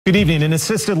Good evening. An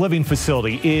assisted living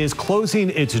facility is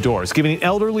closing its doors, giving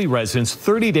elderly residents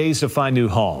 30 days to find new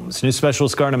homes. News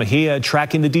specialist Garna Mejia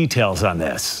tracking the details on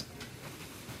this.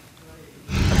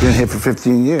 I've been here for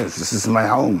 15 years. This is my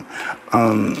home,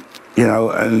 and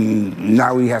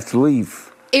now we have to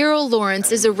leave. Errol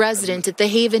Lawrence is a resident at the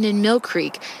Haven in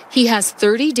Millcreek. He has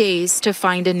 30 days to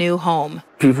find a new home.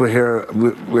 People here,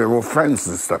 we're all friends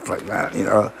and stuff like that,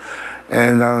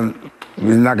 and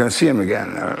we're not going to see them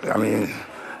again.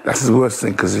 That's the worst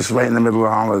thing because it's right in the middle of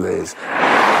the holidays.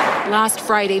 Last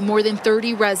Friday, more than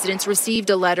 30 residents received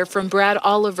a letter from Brad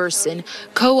Oliverson,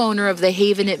 co-owner of the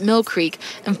Haven at Millcreek,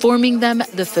 informing them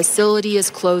the facility is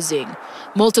closing.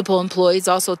 Multiple employees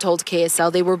also told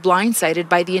KSL they were blindsided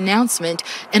by the announcement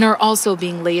and are also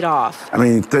being laid off.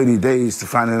 30 days to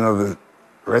find another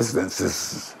residence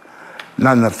is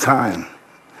not enough time.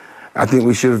 I think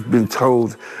we should have been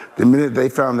told the minute they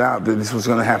found out that this was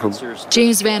going to happen.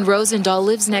 James Van Rosendahl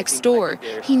lives next door.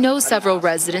 He knows several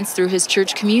residents through his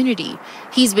church community.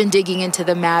 He's been digging into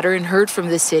the matter and heard from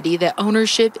the city that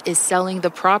ownership is selling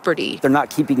the property. They're not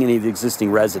keeping any of the existing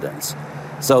residents.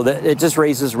 So it just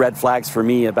raises red flags for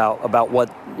me about what,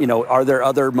 are there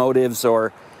other motives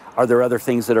or are there other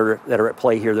things that are at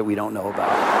play here that we don't know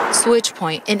about?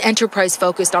 SwitchPoint, an enterprise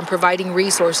focused on providing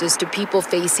resources to people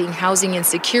facing housing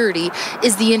insecurity,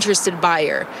 is the interested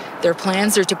buyer. Their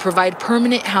plans are to provide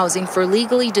permanent housing for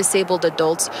legally disabled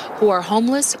adults who are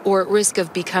homeless or at risk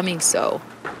of becoming so.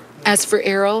 As for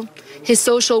Errol, his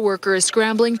social worker is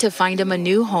scrambling to find him a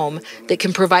new home that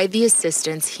can provide the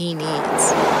assistance he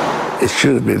needs. It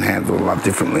should have been handled a lot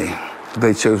differently, but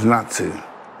they chose not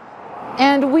to.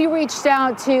 And we reached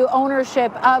out to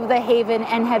ownership of the Haven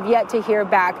and have yet to hear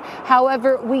back.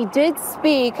 However, we did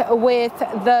speak with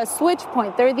the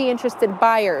SwitchPoint. They're the interested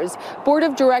buyers. Board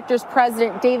of Directors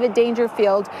President David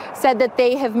Dangerfield said that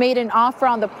they have made an offer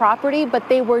on the property, but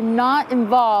they were not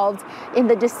involved in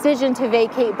the decision to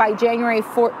vacate by January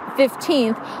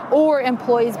 15th or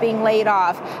employees being laid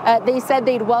off. They said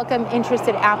they'd welcome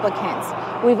interested applicants.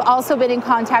 We've also been in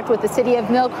contact with the city of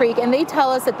Millcreek, and they tell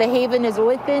us that the Haven is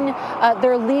within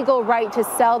their legal right to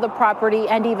sell the property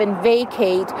and even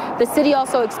vacate. The city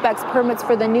also expects permits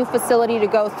for the new facility to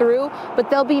go through, but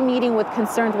they'll be meeting with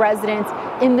concerned residents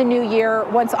in the new year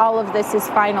once all of this is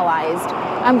finalized.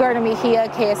 I'm Garna Mejia,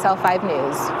 KSL 5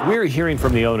 News. We're hearing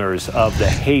from the owners of the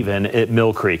Haven at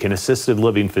Millcreek, an assisted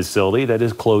living facility that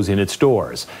is closing its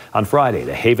doors. On Friday,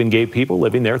 the Haven gave people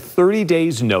living there 30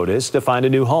 days notice to find a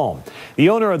new home. The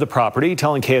owner of the property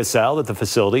telling KSL that the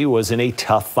facility was in a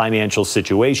tough financial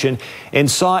situation and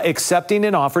saw accepting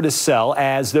an offer to sell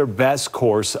as their best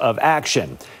course of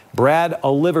action. Brad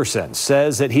Oliverson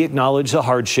says that he acknowledged the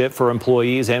hardship for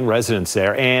employees and residents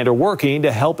there and are working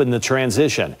to help in the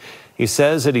transition. He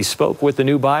says that he spoke with the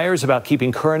new buyers about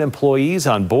keeping current employees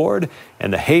on board,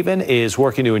 and the Haven is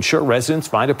working to ensure residents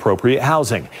find appropriate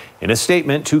housing. In a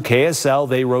statement to KSL,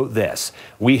 they wrote this: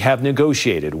 "We have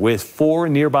negotiated with 4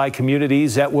 nearby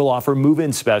communities that will offer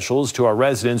move-in specials to our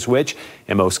residents, which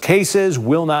in most cases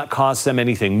will not cost them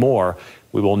anything more.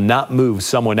 We will not move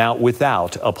someone out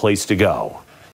without a place to go."